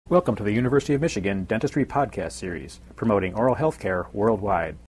Welcome to the University of Michigan Dentistry Podcast Series, promoting oral health care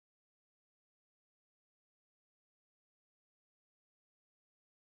worldwide.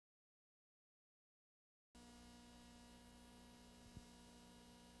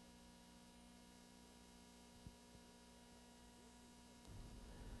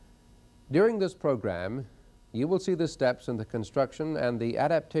 During this program, you will see the steps in the construction and the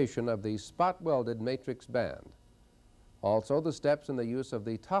adaptation of the spot-welded matrix band. Also, the steps in the use of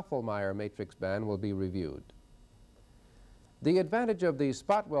the Tofflemeyer matrix band will be reviewed. The advantage of the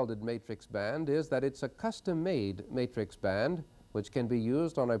spot-welded matrix band is that it's a custom-made matrix band which can be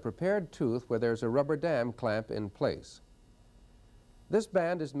used on a prepared tooth where there's a rubber dam clamp in place. This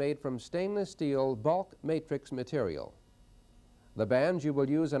band is made from stainless steel bulk matrix material. The bands you will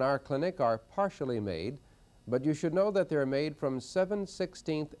use in our clinic are partially made, but you should know that they're made from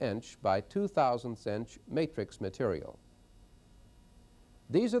 7/16 inch by 2/1000 inch matrix material.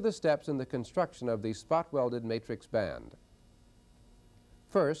 These are the steps in the construction of the spot-welded matrix band.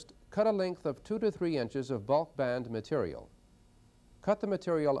 First, cut a length of 2 to 3 inches of bulk band material. Cut the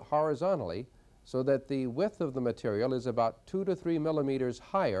material horizontally so that the width of the material is about 2 to 3 millimeters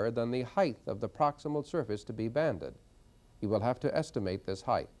higher than the height of the proximal surface to be banded. You will have to estimate this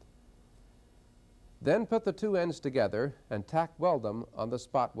height. Then put the two ends together and tack weld them on the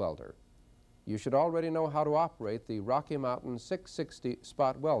spot welder. You should already know how to operate the Rocky Mountain 660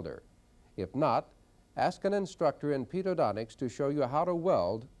 spot welder. If not, ask an instructor in pedodontics to show you how to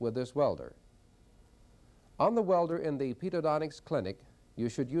weld with this welder. On the welder in the pedodontics clinic, you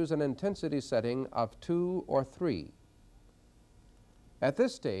should use an intensity setting of 2 or 3. At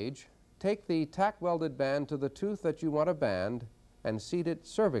this stage, take the tack welded band to the tooth that you want to band and seat it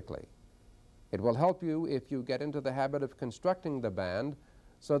cervically. It will help you if you get into the habit of constructing the band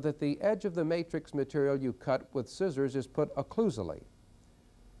so that the edge of the matrix material you cut with scissors is put occlusally.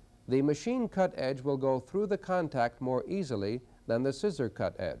 The machine cut edge will go through the contact more easily than the scissor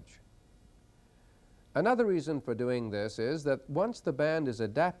cut edge. Another reason for doing this is that once the band is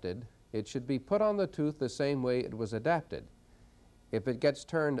adapted, it should be put on the tooth the same way it was adapted. If it gets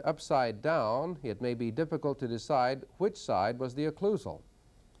turned upside down, it may be difficult to decide which side was the occlusal.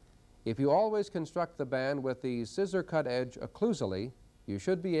 If you always construct the band with the scissor cut edge occlusally, you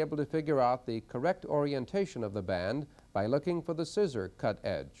should be able to figure out the correct orientation of the band by looking for the scissor cut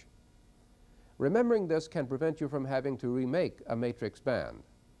edge. Remembering this can prevent you from having to remake a matrix band.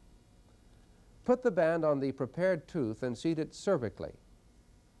 Put the band on the prepared tooth and seat it cervically.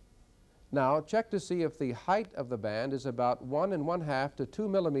 Now check to see if the height of the band is about 1 1/2 to 2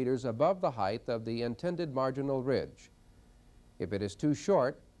 millimeters above the height of the intended marginal ridge. If it is too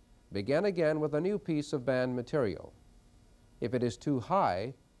short, begin again with a new piece of band material. If it is too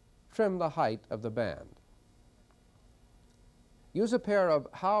high, trim the height of the band. Use a pair of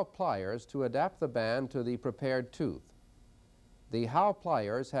Howe pliers to adapt the band to the prepared tooth. The Howe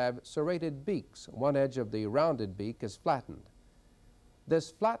pliers have serrated beaks. One edge of the rounded beak is flattened. This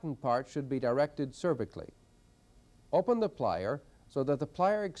flattened part should be directed cervically. Open the plier so that the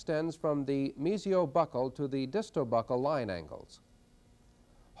plier extends from the mesiobuccal to the distobuccal line angles.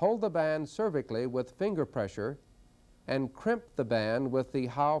 Hold the band cervically with finger pressure and crimp the band with the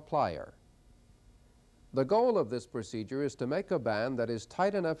Howe plier. The goal of this procedure is to make a band that is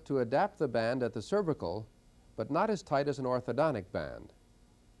tight enough to adapt the band at the cervical, but not as tight as an orthodontic band.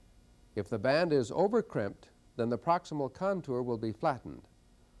 If the band is over-crimped, then the proximal contour will be flattened.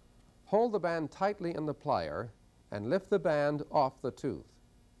 Hold the band tightly in the plier and lift the band off the tooth.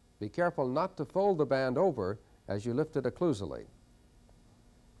 Be careful not to fold the band over as you lift it occlusally.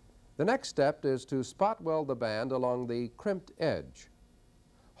 The next step is to spot weld the band along the crimped edge.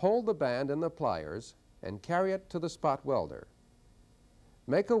 Hold the band in the pliers and carry it to the spot welder.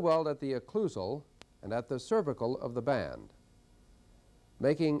 Make a weld at the occlusal and at the cervical of the band.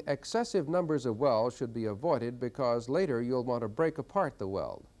 Making excessive numbers of welds should be avoided because later you'll want to break apart the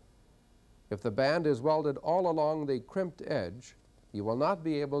weld. If the band is welded all along the crimped edge, you will not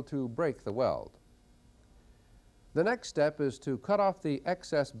be able to break the weld. The next step is to cut off the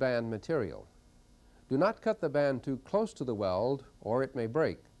excess band material. Do not cut the band too close to the weld or it may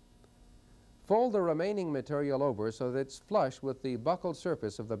break. Fold the remaining material over so that it's flush with the buccal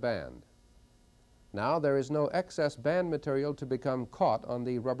surface of the band. Now there is no excess band material to become caught on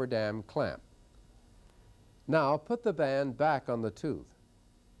the rubber dam clamp. Now put the band back on the tooth.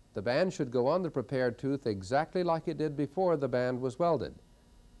 The band should go on the prepared tooth exactly like it did before the band was welded.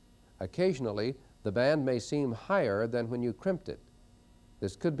 Occasionally, the band may seem higher than when you crimped it.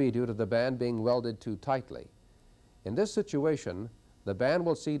 This could be due to the band being welded too tightly. In this situation, the band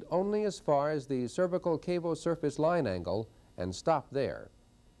will seat only as far as the cervical cavosurface line angle and stop there.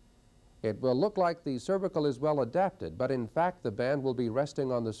 It will look like the cervical is well adapted, but in fact the band will be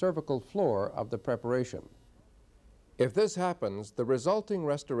resting on the cervical floor of the preparation. If this happens, the resulting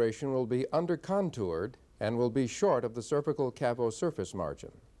restoration will be under-contoured and will be short of the cervical cavo-surface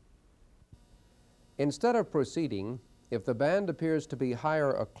margin. Instead of proceeding, if the band appears to be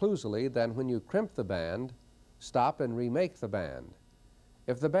higher occlusally than when you crimp the band, stop and remake the band.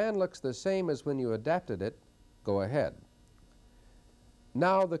 If the band looks the same as when you adapted it, go ahead.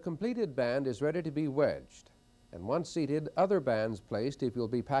 Now the completed band is ready to be wedged, and once seated, other bands placed if you'll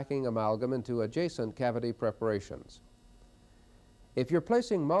be packing amalgam into adjacent cavity preparations. If you're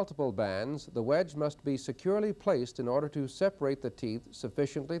placing multiple bands, the wedge must be securely placed in order to separate the teeth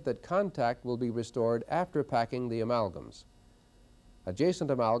sufficiently that contact will be restored after packing the amalgams. Adjacent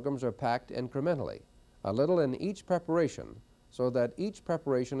amalgams are packed incrementally, a little in each preparation, so that each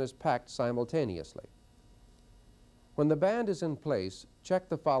preparation is packed simultaneously. When the band is in place, check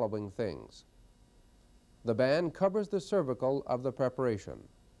the following things. The band covers the cervical of the preparation.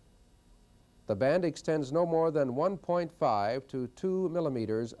 The band extends no more than 1.5 to 2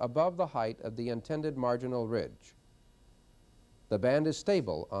 millimeters above the height of the intended marginal ridge. The band is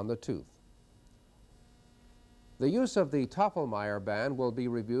stable on the tooth. The use of the Tofflemeyer band will be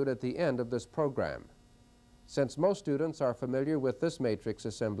reviewed at the end of this program. Since most students are familiar with this matrix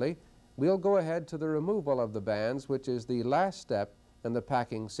assembly, we'll go ahead to the removal of the bands, which is the last step in the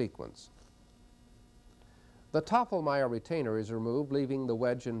packing sequence. The Tofflemeyer retainer is removed, leaving the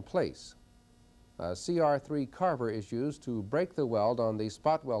wedge in place. A CR3 carver is used to break the weld on the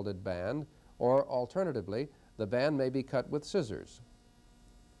spot welded band, or alternatively, the band may be cut with scissors.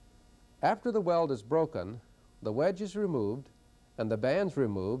 After the weld is broken, the wedge is removed and the bands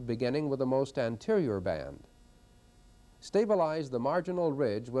removed, beginning with the most anterior band. Stabilize the marginal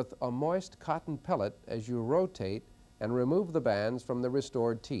ridge with a moist cotton pellet as you rotate and remove the bands from the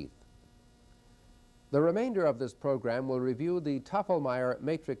restored teeth. The remainder of this program will review the Tofflemeyer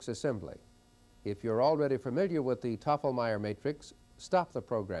matrix assembly. If you're already familiar with the Tofflemeyer matrix, stop the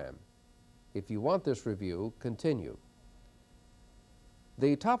program. If you want this review, continue.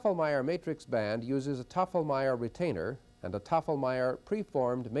 The Tofflemeyer matrix band uses a Tofflemeyer retainer and a Tofflemeyer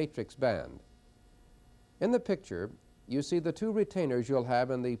preformed matrix band. In the picture, you see the two retainers you'll have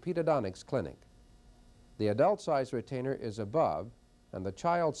in the pedodontics clinic. The adult size retainer is above and the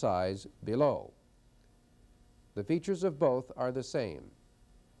child size below. The features of both are the same.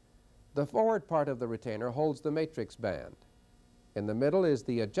 The forward part of the retainer holds the matrix band. In the middle is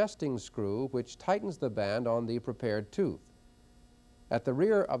the adjusting screw which tightens the band on the prepared tooth. At the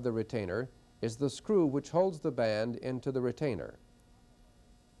rear of the retainer is the screw which holds the band into the retainer.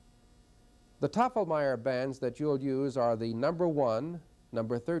 The Tofflemeyer bands that you'll use are the number 1,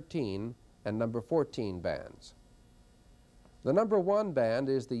 number 13, and number 14 bands. The number 1 band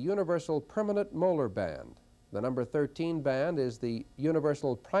is the universal permanent molar band. The number 13 band is the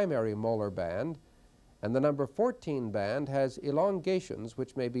universal primary molar band, and the number 14 band has elongations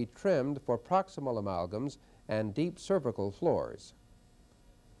which may be trimmed for proximal amalgams and deep cervical floors.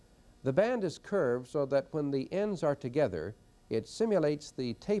 The band is curved so that when the ends are together, it simulates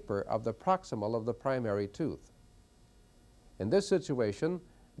the taper of the proximal of the primary tooth. In this situation,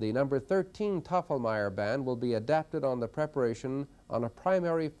 the number 13 Tofflemeyer band will be adapted on the preparation on a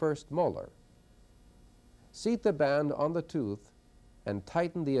primary first molar. Seat the band on the tooth and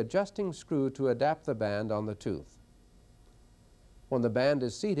tighten the adjusting screw to adapt the band on the tooth. When the band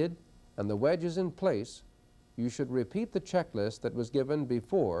is seated and the wedge is in place, you should repeat the checklist that was given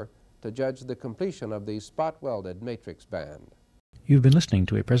before to judge the completion of the spot-welded matrix band. You've been listening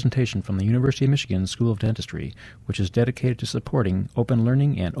to a presentation from the University of Michigan School of Dentistry, which is dedicated to supporting open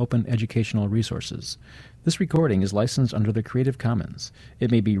learning and open educational resources. This recording is licensed under the Creative Commons.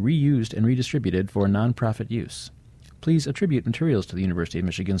 It may be reused and redistributed for nonprofit use. Please attribute materials to the University of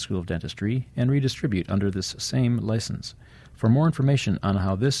Michigan School of Dentistry and redistribute under this same license. For more information on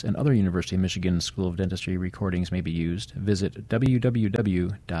how this and other University of Michigan School of Dentistry recordings may be used, visit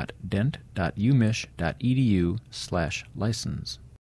www.dent.umich.edu/license.